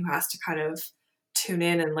the one who has to kind of tune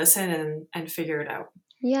in and listen and figure it out.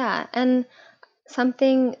 Yeah. And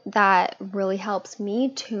something that really helps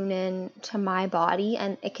me tune in to my body,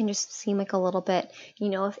 and it can just seem like a little bit,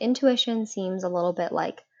 if intuition seems a little bit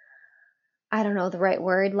like, I don't know the right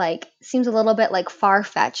word, like seems a little bit like far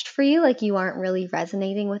fetched for you, like you aren't really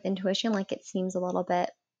resonating with intuition, like it seems a little bit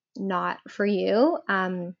not for you.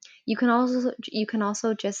 You can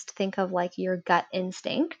also just think of like your gut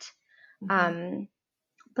instinct. Mm-hmm. Um,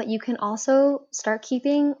 but you can also start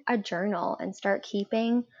keeping a journal and start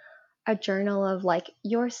keeping a journal of like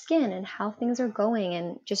your skin and how things are going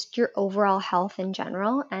and just your overall health in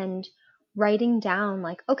general, and writing down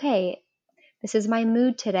like, okay, this is my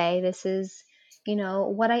mood today. This is,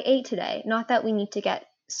 what I ate today. Not that we need to get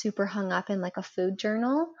super hung up in like a food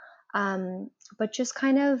journal, um, but just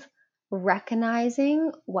kind of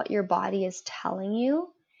recognizing what your body is telling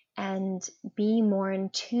you and be more in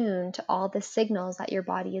tune to all the signals that your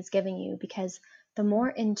body is giving you. Because the more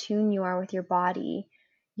in tune you are with your body,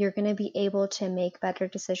 you're going to be able to make better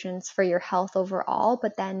decisions for your health overall.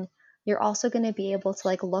 But then you're also going to be able to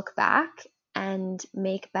like look back and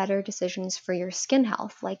make better decisions for your skin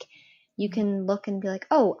health. Like, you can look and be like,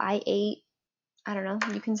 oh, I don't know,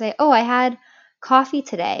 you can say, oh, I had coffee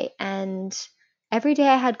today. And every day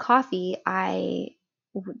I had coffee, I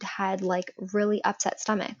had like really upset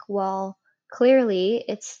stomach. Well, clearly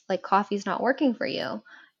it's like coffee's not working for you.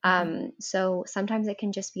 Mm-hmm. So sometimes it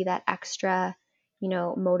can just be that extra,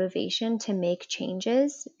 motivation to make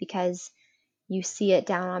changes, because you see it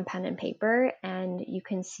down on pen and paper and you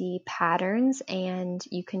can see patterns and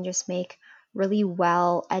you can just make really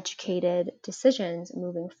well educated decisions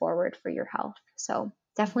moving forward for your health. So Mm-hmm.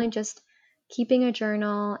 definitely just keeping a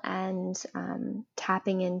journal and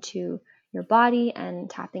tapping into your body and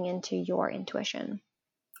tapping into your intuition.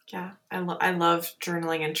 Yeah, I love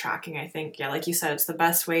journaling and tracking. I think, yeah, like you said, it's the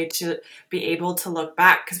best way to be able to look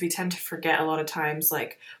back, because we tend to forget a lot of times,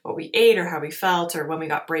 like what we ate or how we felt or when we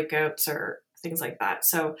got breakouts or things like that.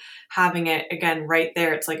 So having it again right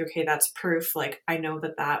there, it's like, okay, that's proof. Like, I know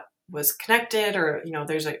that that was connected, or, you know,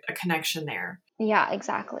 there's a connection there. Yeah,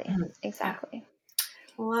 exactly. Mhm. Yeah. Exactly.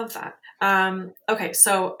 Love that. Okay,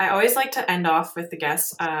 so I always like to end off with the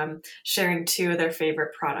guests sharing two of their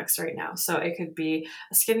favorite products right now. So it could be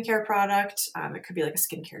a skincare product, it could be like a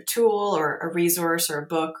skincare tool or a resource or a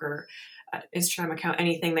book or an Instagram account,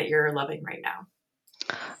 anything that you're loving right now.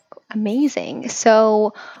 Amazing.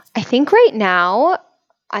 So I think right now,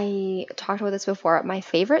 I talked about this before. My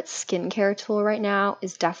favorite skincare tool right now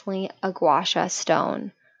is definitely a gua sha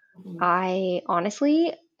stone. Mhm. I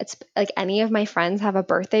honestly, it's like any of my friends have a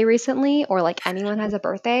birthday recently, or like anyone has a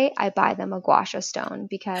birthday, I buy them a gua sha stone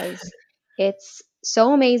because it's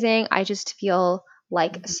so amazing. I just feel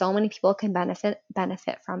like Mhm. so many people can benefit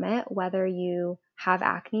from it, whether you have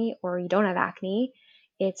acne or you don't have acne.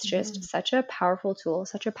 It's just Mhm. such a powerful tool,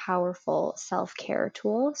 such a powerful self-care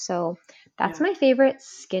tool. So that's Yeah. my favorite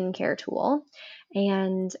skincare tool.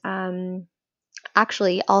 And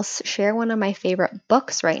actually, I'll share one of my favorite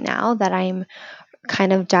books right now that I'm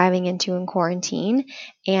kind of diving into in quarantine.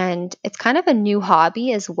 And it's kind of a new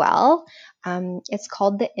hobby as well. It's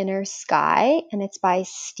called The Inner Sky, and it's by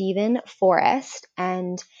Stephen Forrest.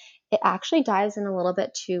 And it actually dives in a little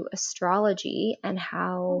bit to astrology and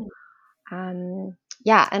how Oh,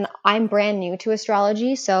 yeah, and I'm brand new to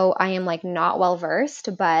astrology, so I am like not well versed,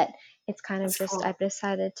 but it's kind of that's just cool. I've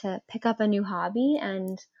decided to pick up a new hobby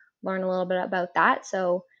and learn a little bit about that.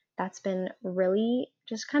 So that's been really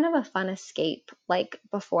just kind of a fun escape, like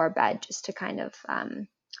before bed, just to kind of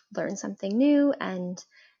learn something new. And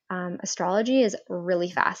astrology is really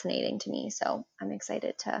fascinating to me, so I'm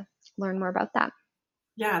excited to learn more about that.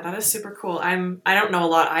 Yeah, that is super cool. I don't know a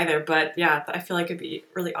lot either, but yeah, I feel like it'd be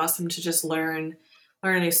really awesome to just learn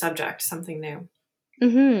learn a new subject, something new.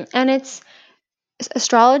 And it's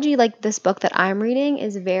astrology, like this book that I'm reading,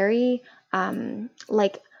 is very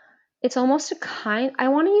like it's almost a kind, I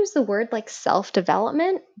want to use the word like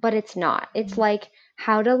self-development, but it's not. It's like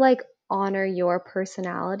how to like honor your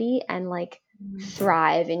personality and like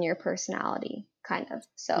thrive in your personality kind of.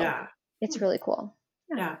 So Yeah. it's really cool.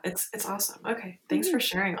 Yeah, it's awesome. Okay, thanks for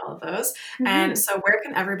sharing all of those. And Mm-hmm. so where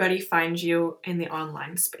can everybody find you in the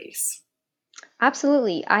online space?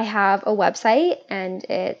 Absolutely. I have a website and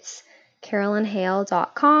it's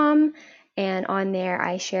caralynhale.com. And on there,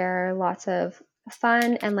 I share lots of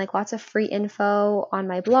fun and like lots of free info on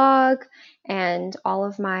my blog. And all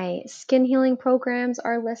of my skin healing programs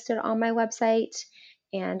are listed on my website.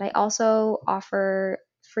 And I also offer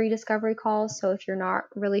free discovery calls. So if you're not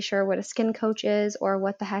really sure what a skin coach is or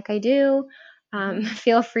what the heck I do,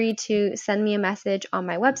 feel free to send me a message on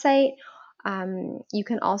my website. You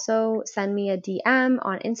can also send me a DM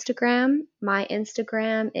on Instagram. My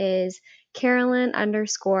Instagram is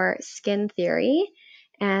Caralyn_skin theory.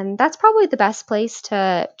 And that's probably the best place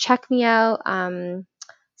to check me out,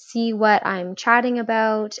 see what I'm chatting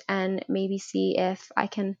about, and maybe see if I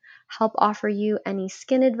can help offer you any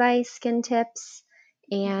skin advice, skin tips.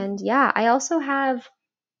 And yeah, I also have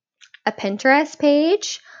a Pinterest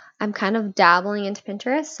page. I'm kind of dabbling into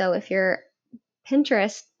Pinterest. So if you're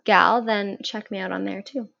Pinterest gal, then check me out on there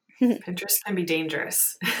too. Pinterest can be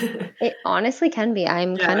dangerous. It honestly can be.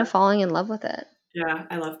 I'm kind Yeah. of falling in love with it. Yeah,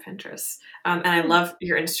 I love Pinterest. And I love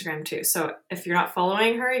your Instagram too. So if you're not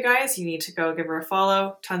following her, you guys, you need to go give her a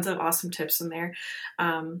follow. Tons of awesome tips in there.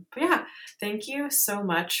 But yeah, thank you so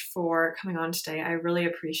much for coming on today. I really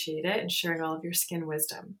appreciate it and sharing all of your skin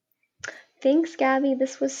wisdom. Thanks, Gabby.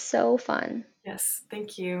 This was so fun. Yes,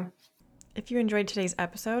 thank you. If you enjoyed today's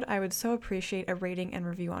episode, I would so appreciate a rating and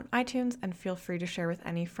review on iTunes, and feel free to share with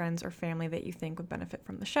any friends or family that you think would benefit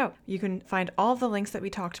from the show. You can find all the links that we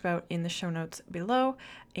talked about in the show notes below,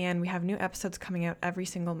 and we have new episodes coming out every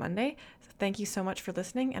single Monday. So thank you so much for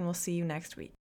listening, and we'll see you next week.